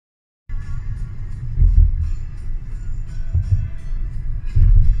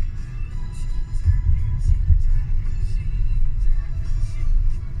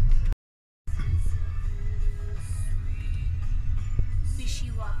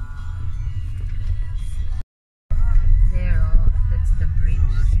There, oh, that's the bridge.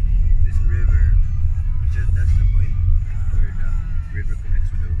 This river, that's the point where the river connects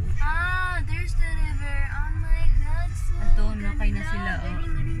with the ocean. Ah, there's the river. Oh my God, so Doon na kayo na sila, oh.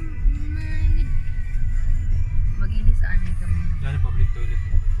 Galing. Mag-ilisaan kami. Yan ang public toilet.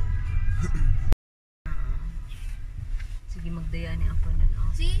 Sige, magdayani ako na.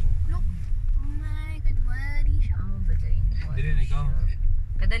 Oh. See? Look. Oh my God, Wadi Shab. Amo ba dyan? Hindi rin, ikaw.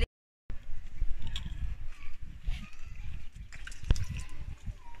 Kadali.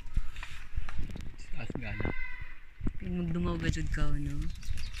 Asgana. Magdungaw gajud ka, no?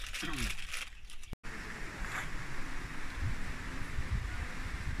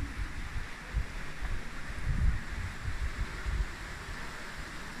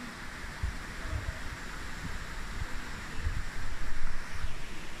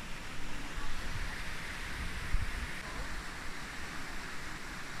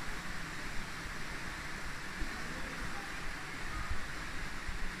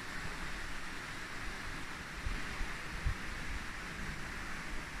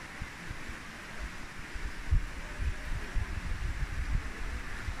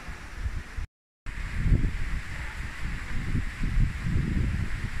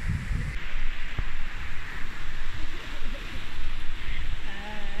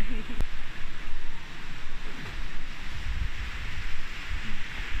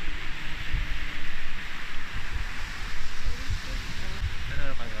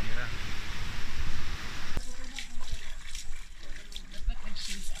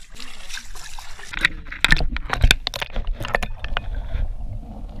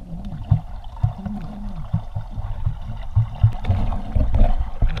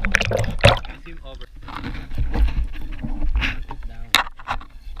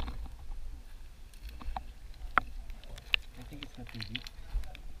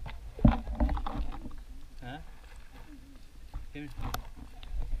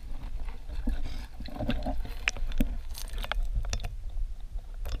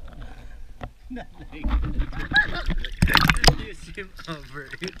 You swim over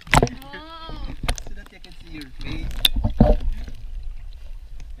it. Oh. So that you can see your face.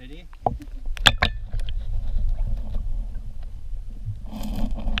 Ready?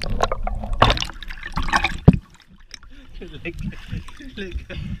 like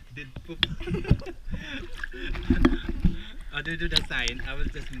did poop. Other do the sign. I will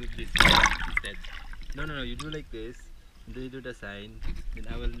just move this instead. No. You do like this. And then you do the sign. Then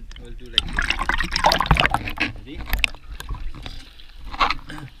I will do like this. Ready?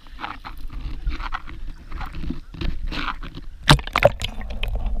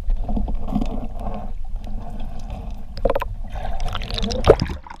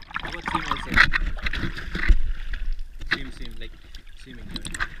 Swim like swimming.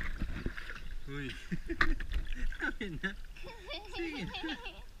 Uy. Amin na. Sige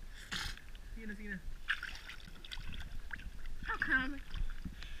na. Sige na. How come?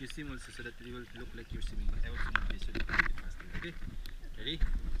 You swim also so that it will look like you're swimming. But I also move this so that you can faster. Okay? Ready?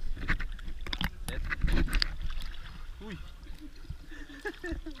 Set. Uy.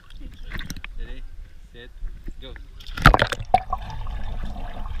 Ready? Set. Go.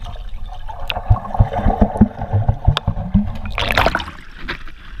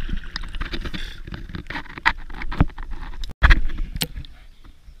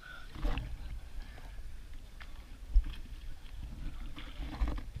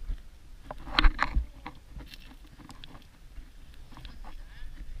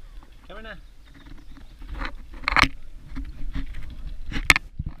 Come on.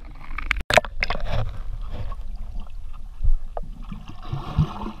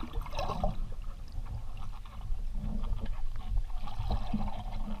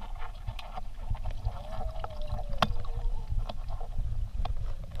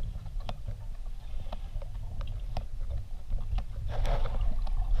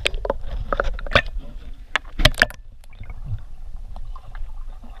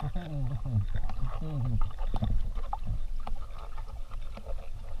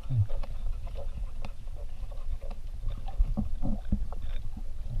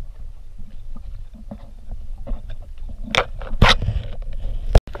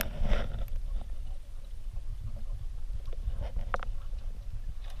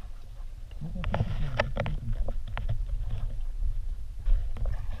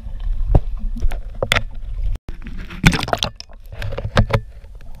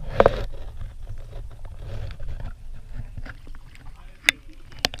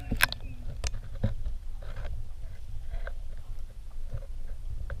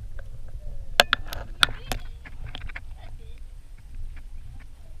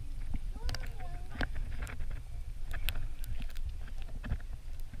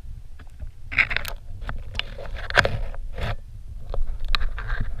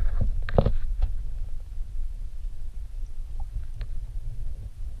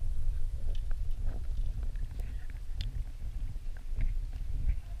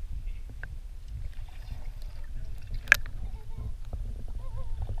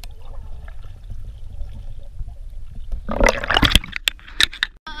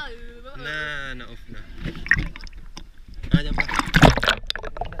 Na-off na. Dyan pa.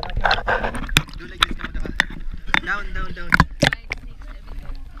 Do like this, kamu ka. Down, down, down. 5, 6, 7,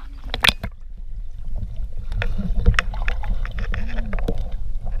 8.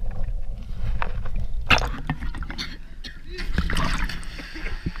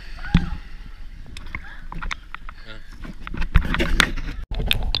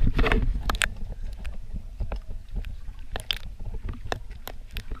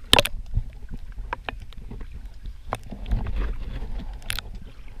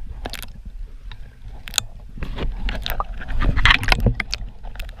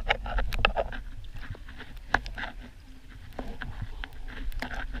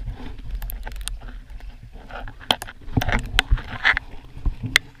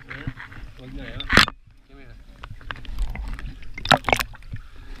 Huwag na yun. Come here.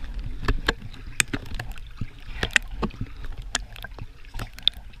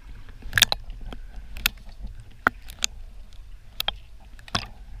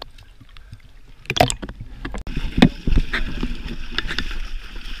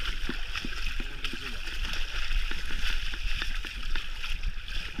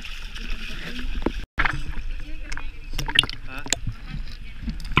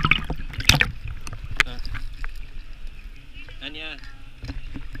 Anya.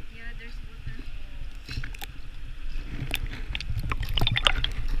 Yeah, there's water.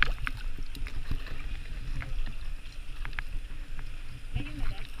 Ayun na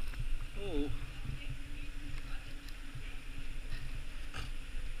ba? Oo.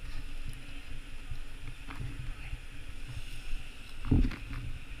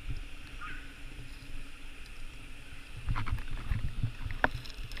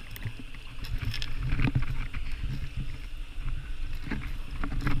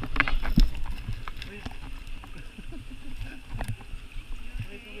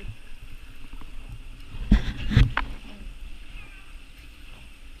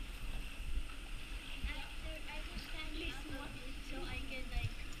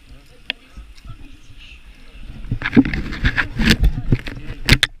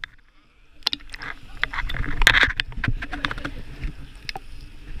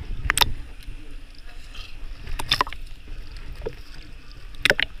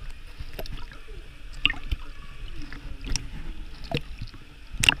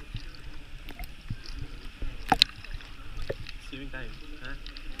 Swimming time. Huh?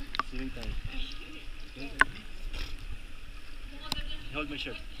 Swimming time. Okay. Hold my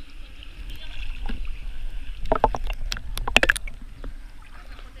shirt.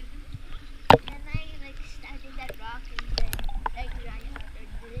 Can I like stand in that rock and then like run out or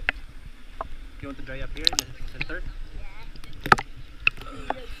do it? You want to dry up here in the center? Yeah.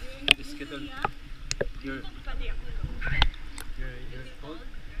 Just get on your cold.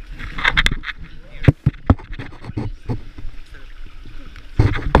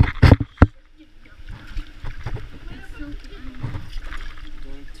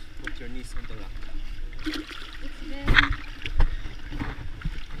 Don't put your knees on the rock.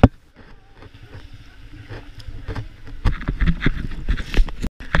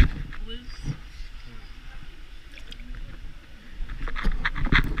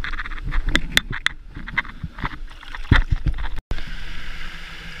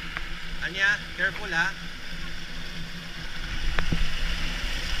 Anya, careful ha.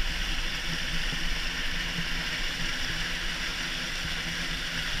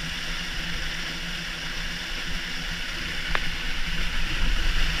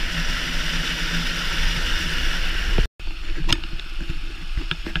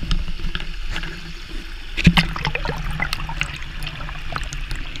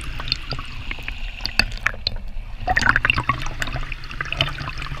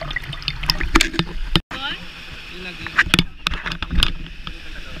 Yung lagi.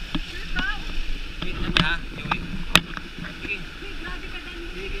 Wait lang ha. Wait. Sige.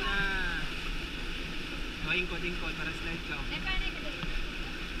 Sige na. Ingkot. Para slide ka.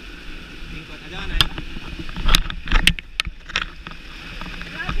 Ingkot. Ada na eh.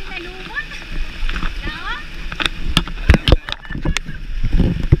 Grabe na lumot. Yawa? Alam ka.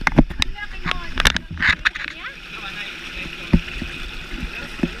 Ang laki mo. Kanya? Gawa na eh. Slide ka.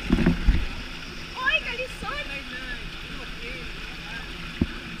 Oy, kalisod. Slide na. Okay.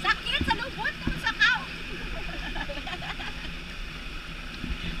 Sakit sa lubot. Ang sakaw.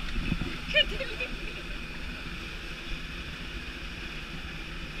 Kadilim.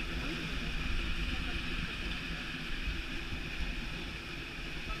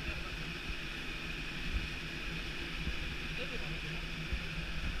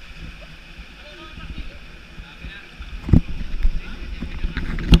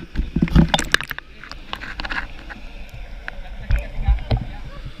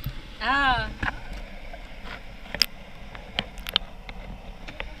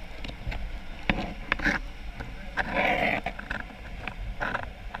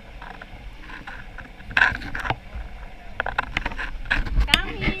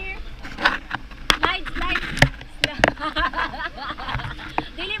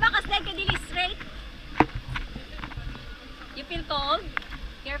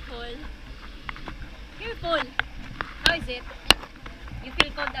 Careful. Careful. How is it? You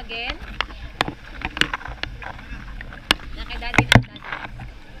feel cold again? Nakay daddy na daddy.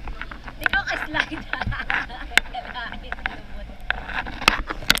 Ikaw ka slide.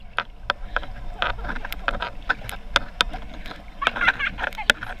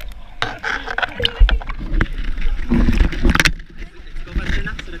 Let's go faster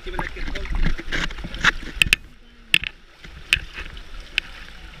na so that you will not get cold.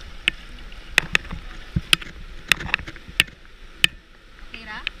 Okay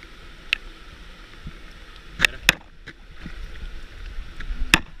ra? Tara.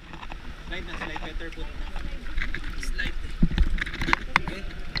 Slide na, slide better foot. Slide. Okay.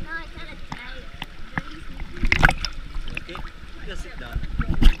 No, it's not a slide. Okay. Just sit down.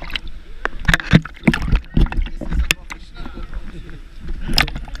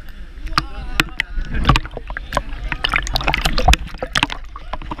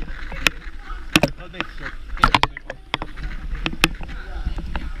 Hold my shirt.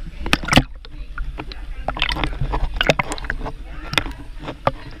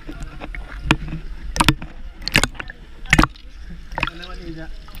 Ano naman niya?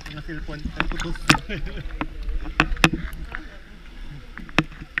 Mga cellphone. Ang putos.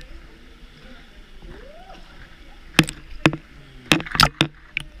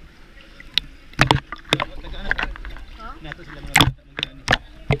 Nato sila mga bata mag-ano.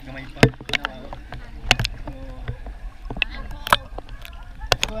 Gamay pa.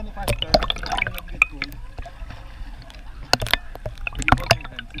 So ano faster? Don't get cold. Pwede po may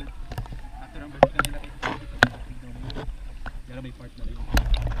cancel. After ang birth kanila kay Dara may part na rin.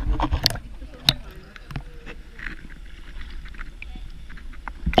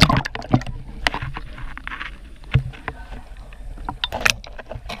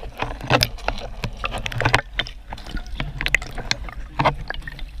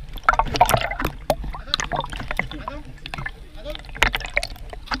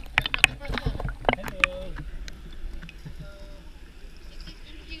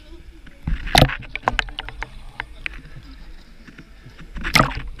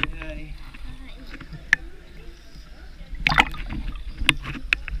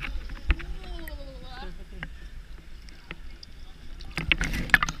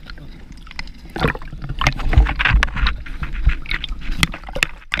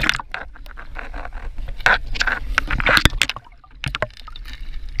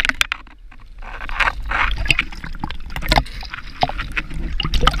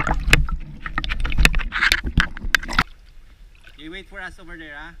 You wait for us over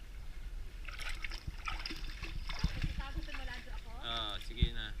there, ah.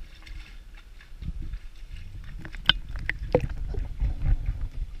 Sige na.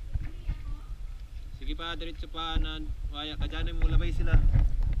 Sige pa, diretso pa na waya ka dyan mo labay sila.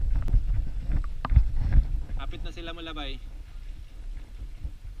 Kapit na sila malabay.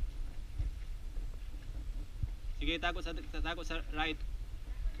 Sige, tago sa right.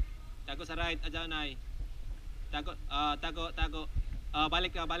 Tago sa right, ajanay. Tago, tago.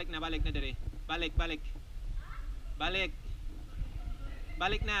 Balik na dire. Balik. Balik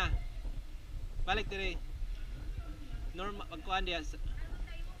na. Balik dire. Normal magkuan dia.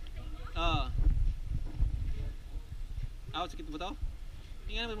 Sakit mo to?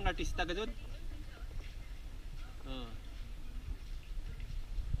 Tingnan mo mga artista ka dun.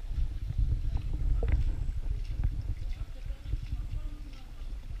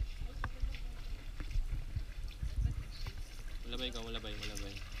 Malabay.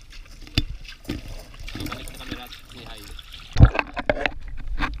 Balik na camera at say hi.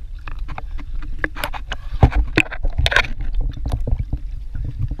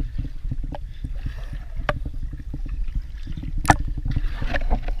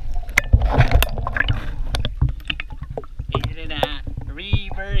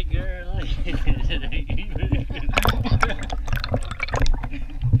 River girl.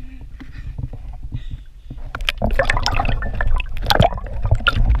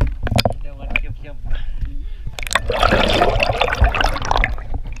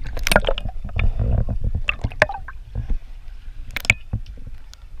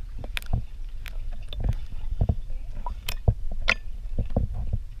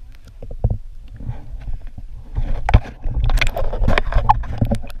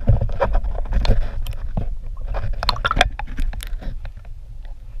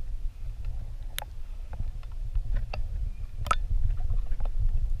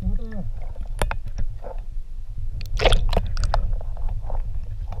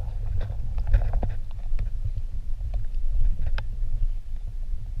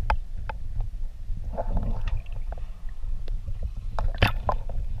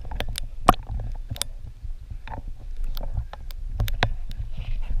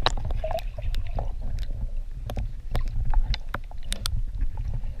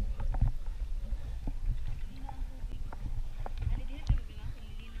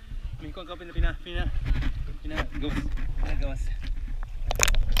 Ikaw ka pina gawas. Gawas.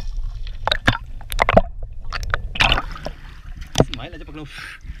 Smile aja pag no.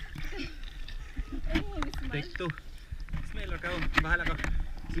 Take two. Smile ka. Bahala ka.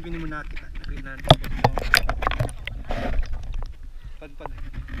 Isipin mo na kita.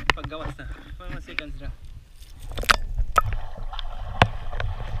 Paggawas na. Mga seconds na.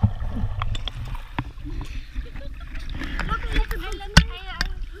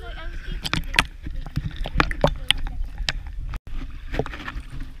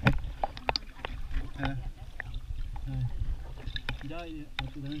 Jai,